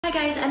Hi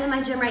guys, I'm in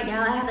my gym right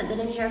now. I haven't been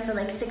in here for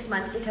like 6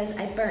 months because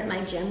I burnt my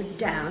gym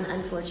down,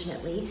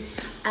 unfortunately.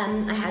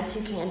 I had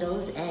 2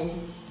 candles and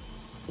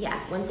yeah,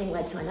 one thing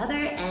led to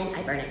another and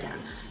I burned it down.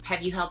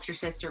 Have you helped your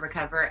sister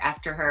recover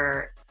after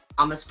her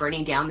almost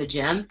burning down the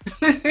gym?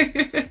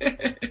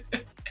 That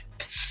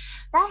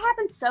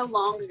happened so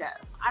long ago.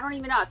 I don't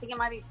even know. I think it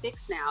might be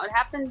fixed now. It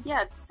happened,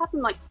 yeah, this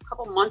happened like a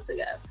couple months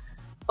ago.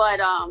 But,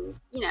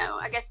 you know,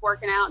 I guess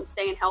working out and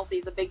staying healthy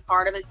is a big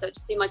part of it. So it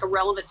just seemed like a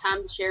relevant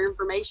time to share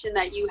information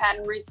that you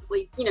hadn't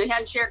recently, you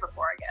hadn't shared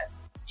before, I guess.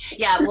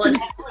 Yeah, well, it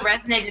definitely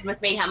resonated with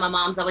me how my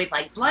mom's always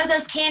like, blow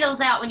those candles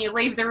out when you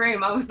leave the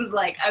room. I was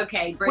like,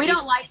 okay, We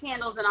don't like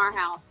candles in our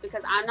house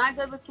because I'm not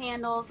good with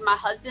candles. My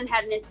husband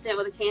had an incident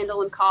with a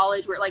candle in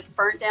college where it like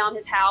burnt down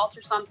his house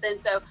or something.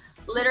 So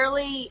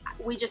literally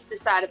we just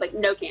decided like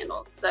no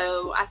candles.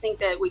 So I think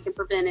that we can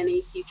prevent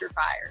any future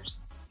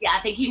fires. Yeah,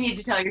 I think you need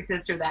to tell your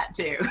sister that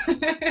too.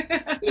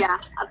 Yeah,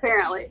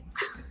 apparently.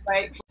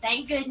 Right.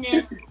 Thank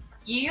goodness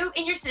you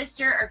and your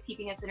sister are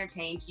keeping us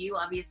entertained. You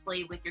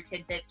obviously with your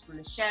tidbits from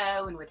the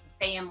show and with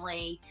the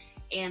family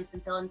and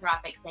some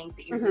philanthropic things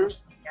that you're doing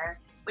here,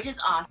 which is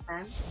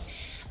awesome.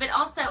 But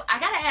also, I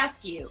gotta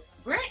ask you,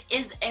 Britt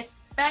is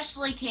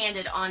especially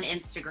candid on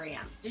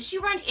Instagram. Does she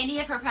run any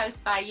of her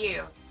posts by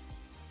you?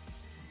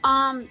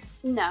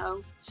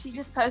 No, she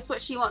just posts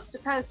what she wants to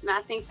post. And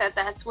I think that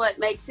that's what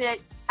makes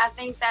it, I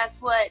think that's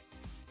what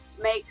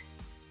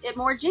makes it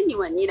more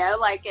genuine,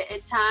 like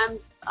at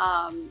times,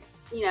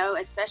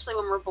 especially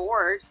when we're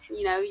bored,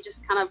 you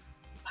just kind of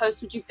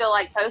post what you feel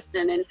like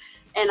posting. And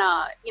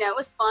it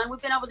was fun.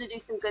 We've been able to do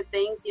some good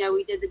things.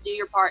 We did the Do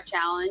Your Part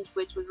challenge,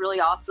 which was really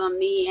awesome.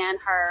 Me and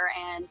her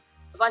and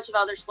a bunch of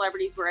other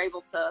celebrities were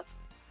able to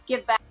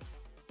give back.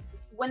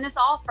 When this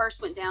all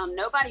first went down,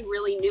 nobody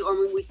really knew,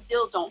 or we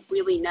still don't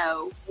really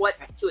know what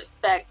to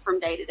expect from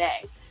day to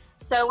day.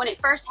 So when it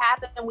first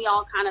happened, we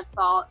all kind of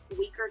thought a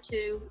week or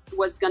two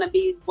was going to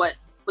be what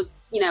was,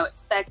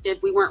 expected.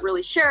 We weren't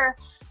really sure.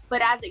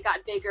 But as it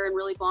got bigger and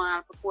really blown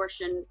out of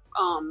proportion,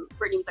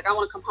 Britney was like, I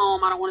want to come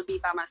home. I don't want to be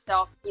by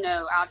myself,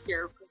 out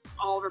here because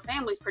all of her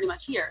family's pretty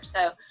much here.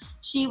 So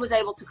she was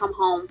able to come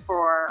home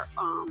for,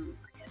 I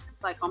guess it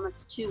was like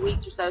almost 2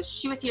 weeks or so.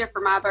 She was here for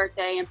my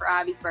birthday and for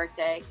Ivy's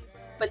birthday.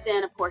 But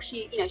then, of course,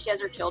 she has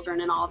her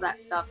children and all of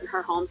that stuff in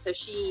her home. So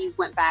she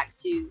went back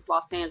to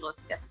Los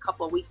Angeles, I guess, a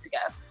couple of weeks ago.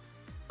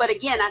 But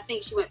again, I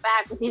think she went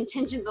back with the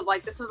intentions of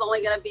like, this was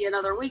only going to be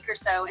another week or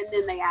so. And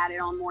then they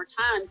added on more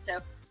time. So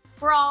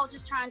we're all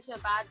just trying to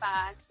abide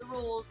by the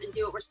rules and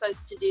do what we're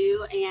supposed to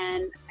do.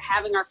 And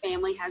having our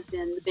family has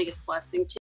been the biggest blessing too.